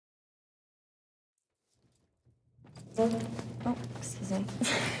Oh, excuse me.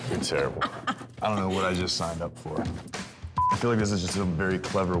 You're terrible. I don't know what I just signed up for. I feel like this is just a very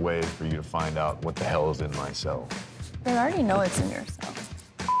clever way for you to find out what the hell is in my cell. They already know it's in your cell.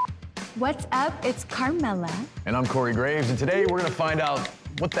 What's up? It's Carmella. And I'm Corey Graves, and today we're gonna find out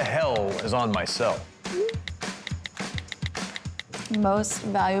what the hell is on my cell. Most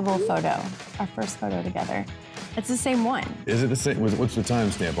valuable photo. Our first photo together. It's the same one. Is it the same? What's the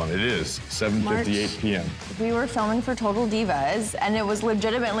timestamp on it? It is 7:58 p.m. We were filming for Total Divas, and it was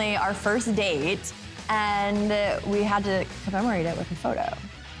legitimately our first date, and we had to commemorate it with a photo.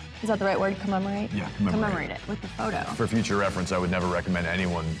 Is that the right word, commemorate? Yeah, commemorate. Commemorate it with the photo. For future reference, I would never recommend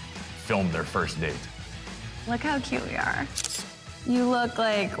anyone film their first date. Look how cute we are. You look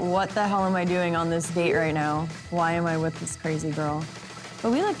like, what the hell am I doing on this date right now? Why am I with this crazy girl?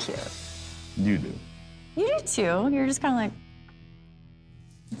 But we look cute. You do. You do too. You're just kind of like,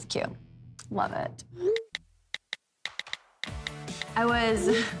 it's cute. Love it. I was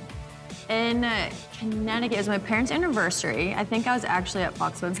in Connecticut. It was my parents' anniversary. I think I was actually at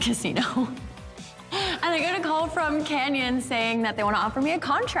Foxwoods Casino. And I got a call from Canyon saying that they want to offer me a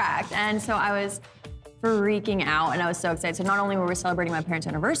contract. And so I was freaking out, and I was so excited. So not only were we celebrating my parents'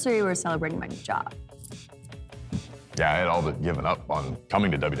 anniversary, we were celebrating my new job. Yeah, I had all but given up on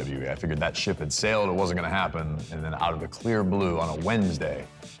coming to WWE. I figured that ship had sailed, it wasn't gonna happen. And then out of the clear blue on a Wednesday,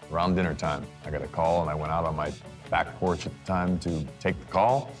 around dinner time, I got a call, and I went out on my back porch at the time to take the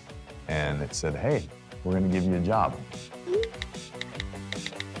call. And it said, hey, we're gonna give you a job.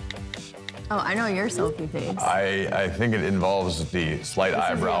 Oh, I know your selfie face. I think it involves the slight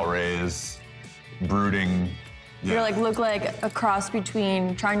eyebrow raise, brooding. Yeah. You like look like a cross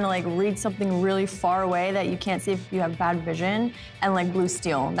between trying to like read something really far away that you can't see if you have bad vision and like Blue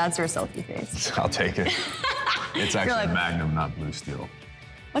Steel. That's your selfie face. I'll take it. It's actually like, Magnum, not Blue Steel.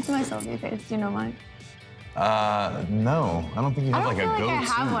 What's my selfie face? Do you know mine? No. I don't think you have like a go-to. I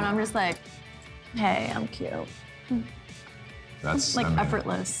have one. I'm just like, hey, I'm cute. That's like I mean,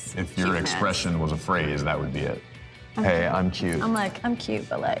 effortless. If your cuteness. expression was a phrase, that would be it. Hey, I'm cute. I'm like, I'm cute,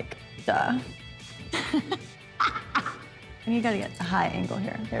 but like, duh. And you gotta get a high angle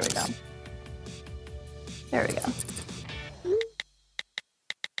here. There we go. There we go.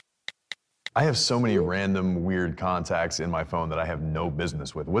 I have so many random weird contacts in my phone that I have no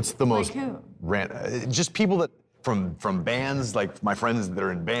business with. What's the most who? Just people that from bands, like my friends that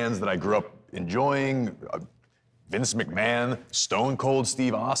are in bands that I grew up enjoying. Vince McMahon, Stone Cold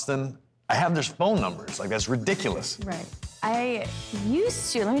Steve Austin. I have their phone numbers. Like, that's ridiculous. Right. I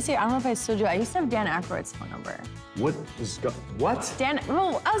used to, let me see, I don't know if I still do. I used to have Dan Aykroyd's phone number. What?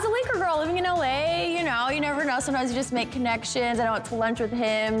 Well, I was a Laker girl living in LA, you know, you never know. Sometimes you just make connections. I went to lunch with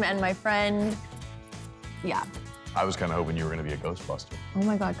him and my friend. Yeah. I was kind of hoping you were going to be a Ghostbuster. Oh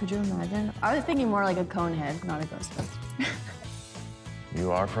my God, could you imagine? I was thinking more like a Conehead, not a Ghostbuster.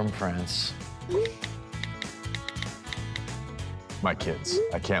 You are from France. My kids.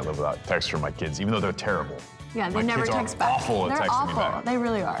 I can't live without texts from my kids, even though they're terrible. Yeah, they my never kids text are back. Awful They're at texting awful. me back. They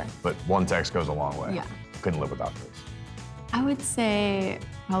really are. But one text goes a long way. Yeah. Couldn't live without those. I would say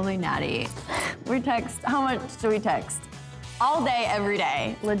probably Natty. We text, how much do we text? All day, every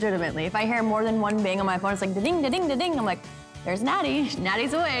day, legitimately. If I hear more than one bing on my phone, it's like da-ding, da-ding, da-ding. I'm like, there's Natty.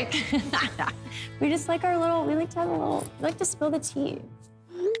 Natty's awake. We just like our little, we like to have a little, we like to spill the tea.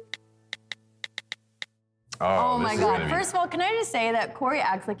 Oh my God. First of all, can I just say that Corey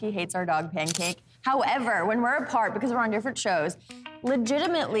acts like he hates our dog Pancake. However, when we're apart, because we're on different shows,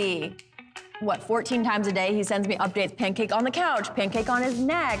 legitimately, what, 14 times a day, he sends me updates. Pancake on the couch, Pancake on his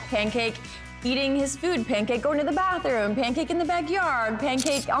neck, Pancake eating his food, Pancake going to the bathroom, Pancake in the backyard,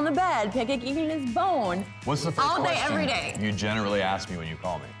 Pancake on the bed, Pancake eating his bone. What's the first all day, question every day. you generally ask me when you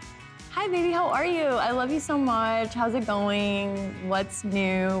call me? Hi, baby, how are you? I love you so much. How's it going? What's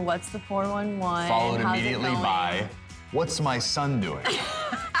new? What's the 411? Followed How's immediately by, what's my son doing?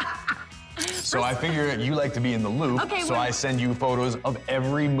 So I figure you like to be in the loop, okay, so I send you photos of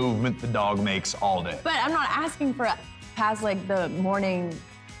every movement the dog makes all day. But I'm not asking for past like the morning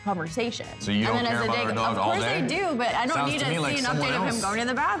conversation. So you don't care about our dog all day? Of course I do, but I don't need to see an update of him going to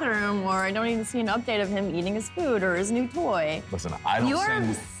the bathroom, or I don't need to see an update of him eating his food or his new toy. Listen, You're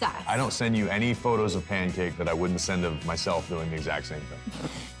obsessed. I don't send you any photos of Pancake that I wouldn't send of myself doing the exact same thing.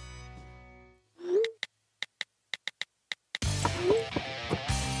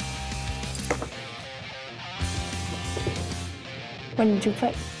 When did you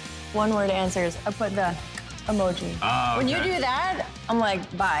put one-word answers? I put the emoji. Oh, when okay. you do that, I'm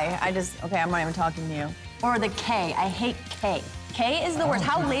like, bye. Okay, I'm not even talking to you. Or the K. I hate K. K is the worst.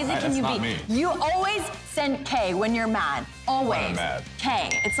 How lazy can you be? Me. You always send K when you're mad. Always. When I'm mad.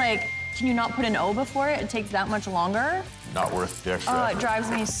 K. It's like, can you not put an O before it? It takes that much longer. Not worth the extra Oh, effort. it drives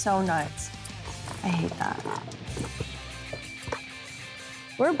me so nuts. I hate that.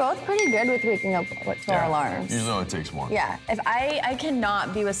 We're both pretty good with waking up to our alarms. Usually only takes one. Yeah, if I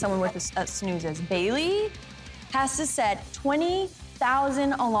cannot be with someone with snoozes. Bailey has to set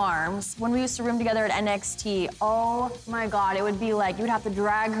 20,000 alarms. When we used to room together at NXT, oh my God, it would be like, you would have to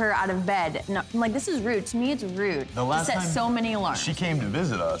drag her out of bed. No, I'm like, this is rude. To me, it's rude to set so many alarms. She came to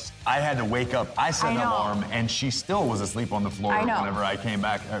visit us, I had to wake up. I set an alarm, and she still was asleep on the floor whenever I came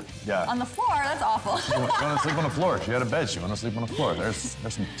back. Yeah. On the floor? That's awful. She wanted to sleep on the floor. She had a bed. She wanted to sleep on the floor. There's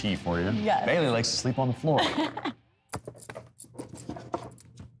some tea for you. Yes. Bailey likes to sleep on the floor.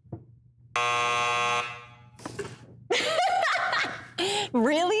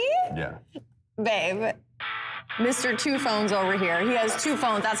 Really? Yeah. Babe, Mr. Two Phones over here. He has 2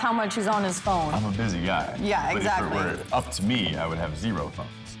 phones. That's how much he's on his phone. I'm a busy guy. Yeah, exactly. But if it were up to me, I would have 0 phones,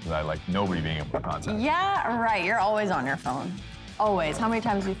 because I like nobody being able to contact me. Yeah, right. You're always on your phone. Always. How many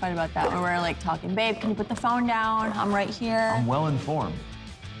times do we fight about that when we're like talking? Babe, can you put the phone down? I'm right here. I'm well informed.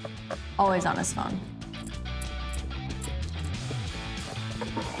 Always on his phone.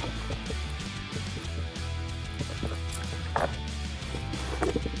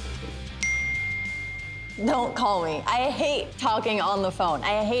 Don't call me. I hate talking on the phone.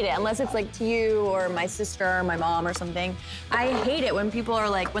 I hate it, unless it's like to you or my sister or my mom or something. I hate it when people are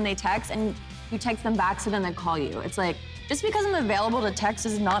like, when they text and you text them back so then they call you. It's like, just because I'm available to text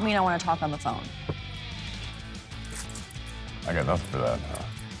does not mean I want to talk on the phone. I got nothing for that.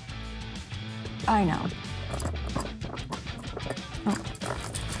 I know. Oh.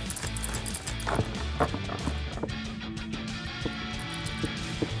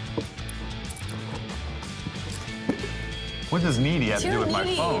 What does needy have to do with my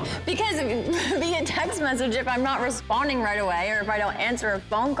phone? Because via text message, if I'm not responding right away or if I don't answer a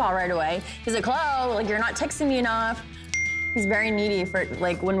phone call right away, he's like, hello, like you're not texting me enough. He's very needy for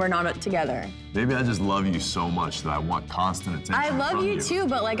like when we're not together. Maybe I just love you so much that I want constant attention. I love you too,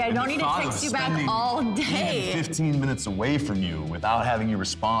 but like I don't need to text you back all day. 15 minutes away from you without having you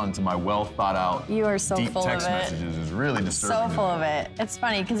respond to my well thought out you are so deep full text of it. messages is really disturbing. So full of it. It's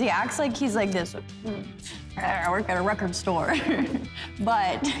funny because he acts like he's like this. I work at a record store,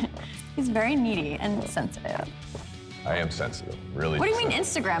 but he's very needy and sensitive. I am sensitive, really. What do you mean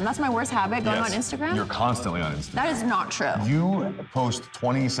Instagram? That's my worst habit, going on Instagram? You're constantly on Instagram. That is not true. You post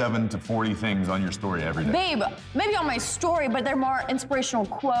 27 to 40 things on your story every day. Babe, maybe on my story, but they're more inspirational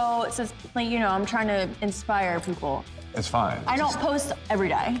quotes. It's like, you know, I'm trying to inspire people. It's fine. I don't post every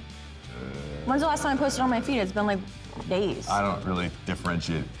day. When's the last time I posted on my feed? It's been like days. I don't really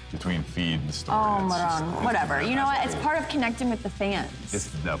differentiate between feed and story. Oh, Maran, whatever. You know what? It's part of connecting with the fans. It's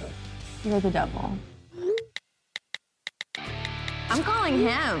the devil. You're the devil. I'm calling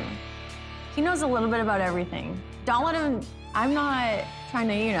him. He knows a little bit about everything. Don't let him, I'm not trying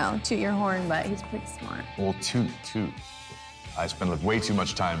to, you know, toot your horn, but he's pretty smart. Well, toot. I spend way too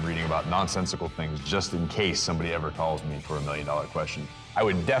much time reading about nonsensical things just in case somebody ever calls me for $1 million question. I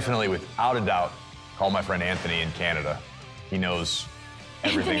would definitely, without a doubt, call my friend Anthony in Canada. He knows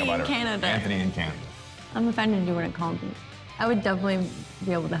everything about it. Anthony in Canada. I'm offended you wouldn't call me. I would definitely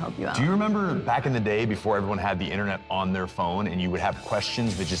be able to help you out. Do you remember back in the day before everyone had the internet on their phone and you would have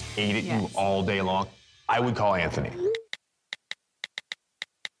questions that just ate at you all day long? I would call Anthony.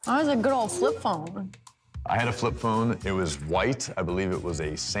 I was a good old flip phone. I had a flip phone. It was white. I believe it was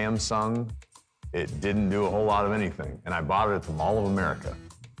a Samsung. It didn't do a whole lot of anything. And I bought it from all of America.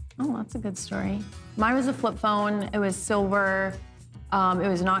 Oh, that's a good story. Mine was a flip phone. It was silver. It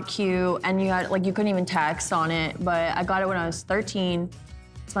was not cute, and you couldn't even text on it, but I got it when I was 13.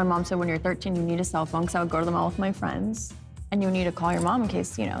 So my mom said, when you're 13, you need a cell phone, because I would go to the mall with my friends, and you need to call your mom in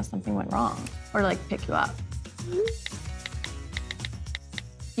case, you know, something went wrong, or like pick you up.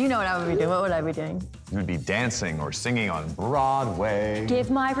 You know what I would be doing. What would I be doing? You would be dancing or singing on Broadway.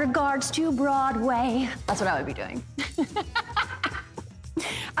 Give my regards to Broadway. That's what I would be doing.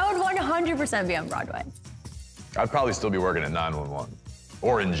 I would 100% be on Broadway. I'd probably still be working at 911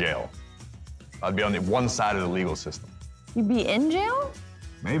 or in jail. I'd be on the one side of the legal system. You'd be in jail?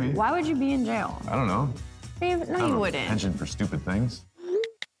 Maybe. Why would you be in jail? I don't know. Babe, no, you wouldn't. Pension for stupid things.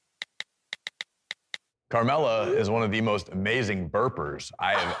 Carmella is one of the most amazing burpers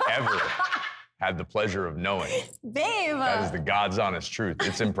I have ever had the pleasure of knowing. Babe! That is the God's honest truth.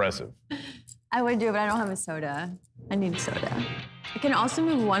 It's impressive. I would do it, but I don't have a soda. I need soda. I can also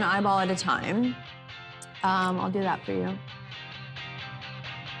move one eyeball at a time. I'll do that for you.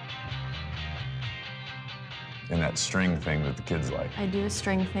 And that string thing that the kids like. I do a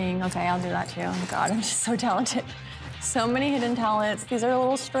string thing. Okay, I'll do that too. Oh God, I'm just so talented. So many hidden talents. These are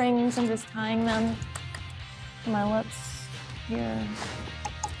little strings. I'm just tying them to my lips here.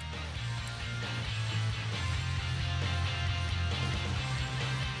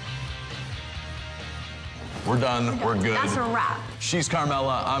 We're done. We're good. That's a wrap. She's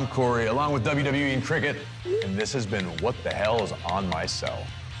Carmella. I'm Corey, along with WWE and cricket. And this has been What the Hell is on My Cell.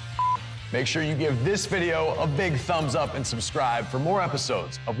 Make sure you give this video a big thumbs up and subscribe for more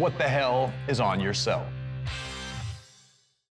episodes of What the Hell is on Your Cell.